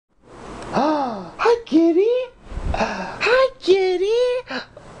Kitty. Hi, Kitty.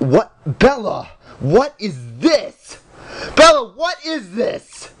 What? Bella, what is this? Bella, what is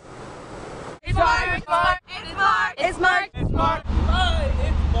this? It's Mark! It's Mark! It's Mark! It's Mark! It's Mark! Hi,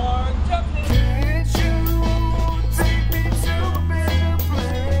 it's Mark Johnson. Can't you take me to a better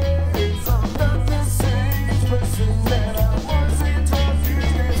place? I'm not the same person that I was in 12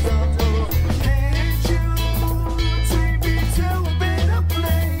 years ago. Can't you take me to a better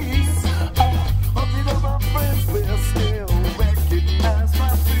place? All of my friends will still recognize my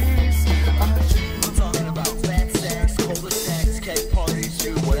face. I'm talking about fat sex, cola sex, cake parties,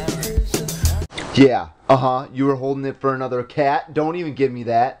 you whatever. Yeah, you were holding it for another cat. Don't even give me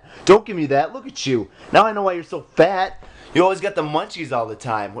that. Don't give me that. Look at you. Now I know why you're so fat. You always got the munchies all the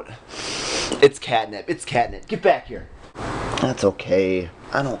time. What? It's catnip. It's catnip. Get back here. That's okay.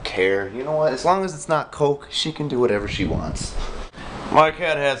 I don't care. You know what? As long as it's not Coke, she can do whatever she wants. My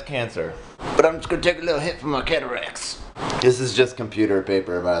cat has cancer. But I'm just going to take a little hit from my cataracts. This is just computer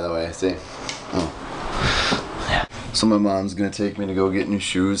paper, by the way. See? Oh. So my mom's gonna take me to go get new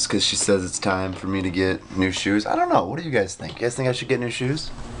shoes because she says it's time for me to get new shoes. I don't know. What do you guys think? You guys think I should get new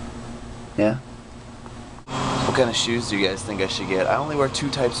shoes? Yeah? What kind of shoes do you guys think I should get? I only wear two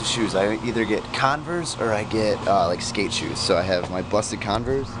types of shoes. I either get Converse or I get like skate shoes. So I have my busted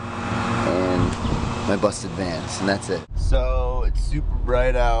Converse and my busted Vans, and that's it. So it's super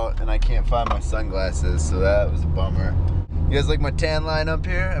bright out and I can't find my sunglasses, so that was a bummer. You guys like my tan line up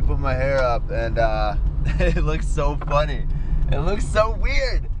here? I put my hair up and it looks so funny. It looks so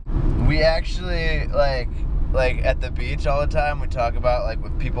weird. We actually like at the beach all the time we talk about like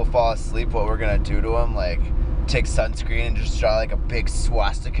when people fall asleep what we're gonna do to them, like take sunscreen and just draw like a big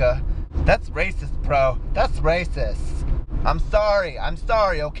swastika. That's racist, bro. That's racist. I'm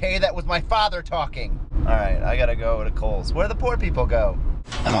sorry, okay? That was my father talking. Alright, I gotta go to Kohl's. Where do the poor people go?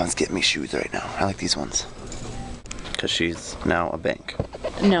 My mom's getting me shoes right now. I like these ones. Because she's now a bank.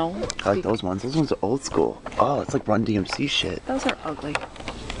 No. I like those ones. Those ones are old school. Oh, it's like Run DMC shit. Those are ugly.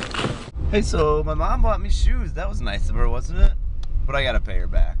 Hey, so my mom bought me shoes. That was nice of her, wasn't it? But I gotta pay her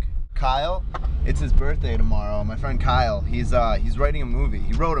back. Kyle, it's his birthday tomorrow. My friend Kyle, he's writing a movie.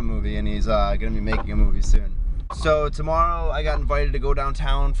 He wrote a movie and he's gonna be making a movie soon. So tomorrow I got invited to go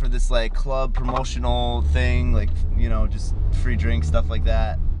downtown for this like club promotional thing, like, you know, just free drinks, stuff like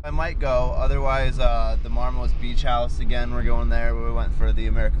that. I might go, otherwise the Marmos Beach House again, we're going there. We went for the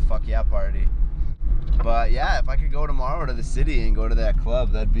America Fuck Yeah party. But yeah, if I could go tomorrow to the city and go to that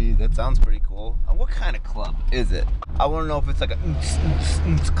club, that sounds pretty cool. What kind of club is it? I want to know if it's like a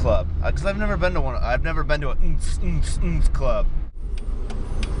club, because I've never been to one. I've never been to a club.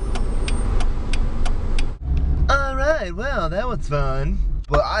 Alright, well, that was fun.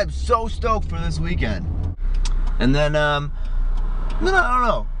 But I'm so stoked for this weekend. And then, I don't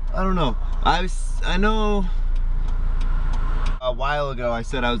know. I know a while ago I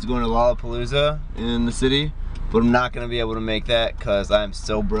said I was going to Lollapalooza in the city, but I'm not going to be able to make that because I'm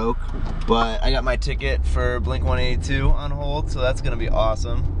so broke. But I got my ticket for Blink-182 on hold, so that's going to be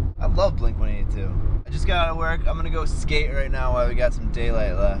awesome. I love Blink-182. I just got out of work. I'm going to go skate right now while we got some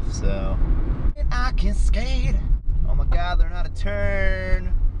daylight left, so. And I can skate. Oh my god, learn how to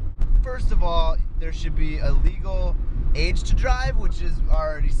turn. First of all, there should be a legal age to drive, which is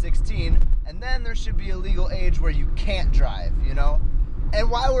already 16, and then there should be a legal age where you can't drive, you know? And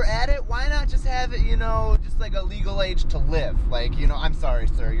while we're at it, why not just have it, you know, just like a legal age to live? Like, you know, I'm sorry,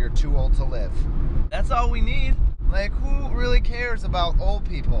 sir, you're too old to live. That's all we need. Like, who really cares about old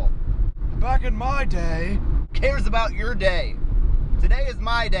people? Back in my day, who cares about your day? Today is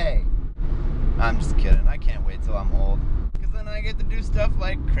my day. I'm just kidding, I can't wait till I'm old. Because then I get to do stuff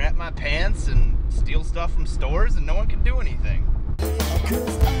like crap my pants and steal stuff from stores and no one can do anything.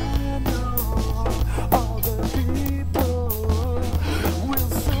 Because I know all the people will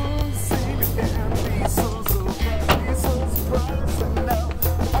soon see me and be so surprised. And now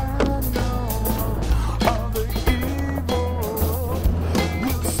I know all the evil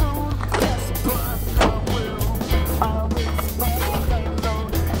will soon pass, but I will smile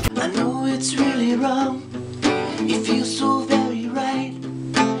alone. I know it's really wrong. It feels so very right.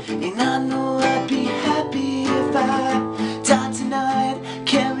 And I know I'd be happy if I died tonight,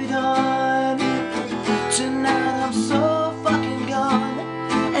 carried on. Tonight I'm so fucking gone.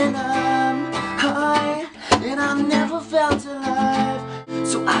 And I'm high, and I never felt alive.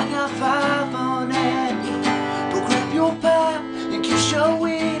 So I got 5 on it. But grab your pipe and kiss your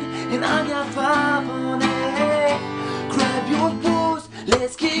weed. And I got 5 on it. Grab your booze,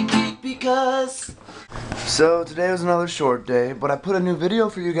 let's get geek because. So today was another short day, but I put a new video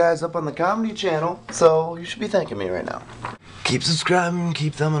for you guys up on the comedy channel, so you should be thanking me right now. Keep subscribing,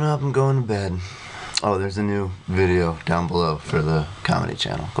 keep thumbing up, I'm going to bed. Oh, there's a new video down below for the comedy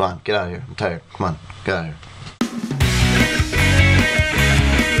channel. Come on, get out of here. I'm tired. Come on, get out of here.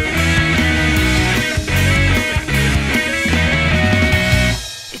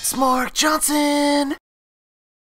 It's Mark Johnson!